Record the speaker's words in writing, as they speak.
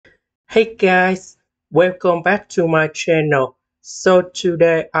Hey guys, welcome back to my channel. So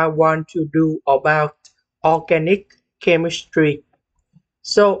today I want to do about organic chemistry.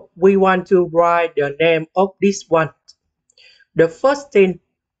 So we want to write the name of this one. The first thing,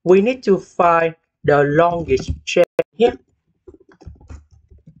 we need to find the longest chain here.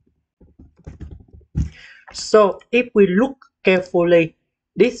 So if we look carefully,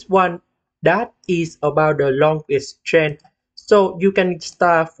 this one that is about the longest chain. So you can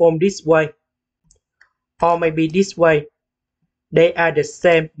start from this way or maybe this way. They are the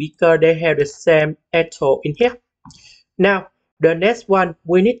same because they have the same atom in here. Now, the next one,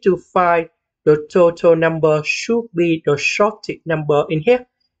 we need to find the total number should be the shortest number in here.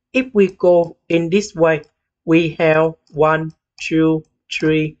 If we go in this way, we have 1, 2,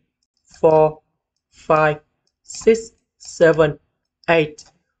 3, 4, 5, 6, 7, 8.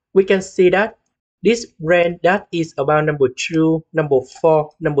 We can see that this range that is about number 2, number 4,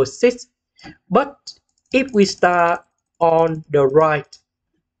 number 6. But if we start on the right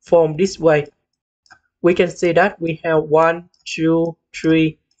from this way, we can see that we have 1, 2,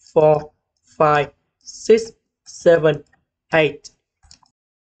 3, 4, 5, 6, 7, 8.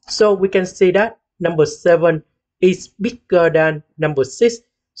 So we can see that number 7 is bigger than number 6.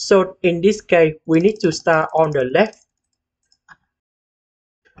 So in this case, we need to start on the left.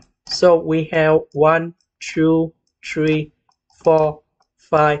 So we have 1, 2, 3, 4,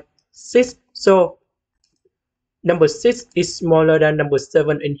 5, 6. So number 6 is smaller than number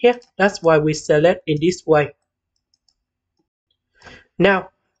 7 in here. That's why we select in this way. Now,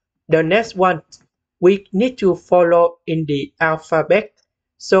 the next one, we need to follow in the alphabet.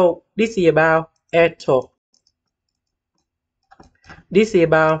 So this is about atom. This is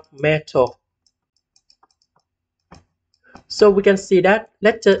about metal. So we can see that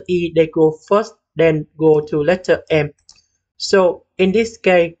letter E, they go first, then go to letter M. So in this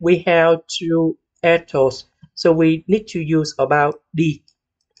case, we have two atoms. So we need to use about D.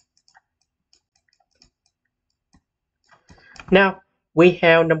 Now, we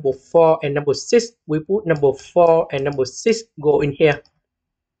have number 4 and number 6. We put number 4 and number 6 go in here.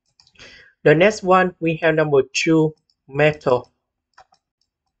 The next one, we have number 2, metal.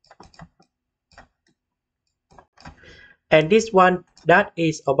 And this one, that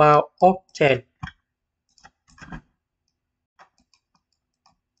is about octane.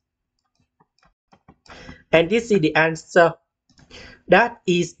 And this is the answer. That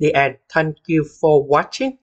is the end. Thank you for watching.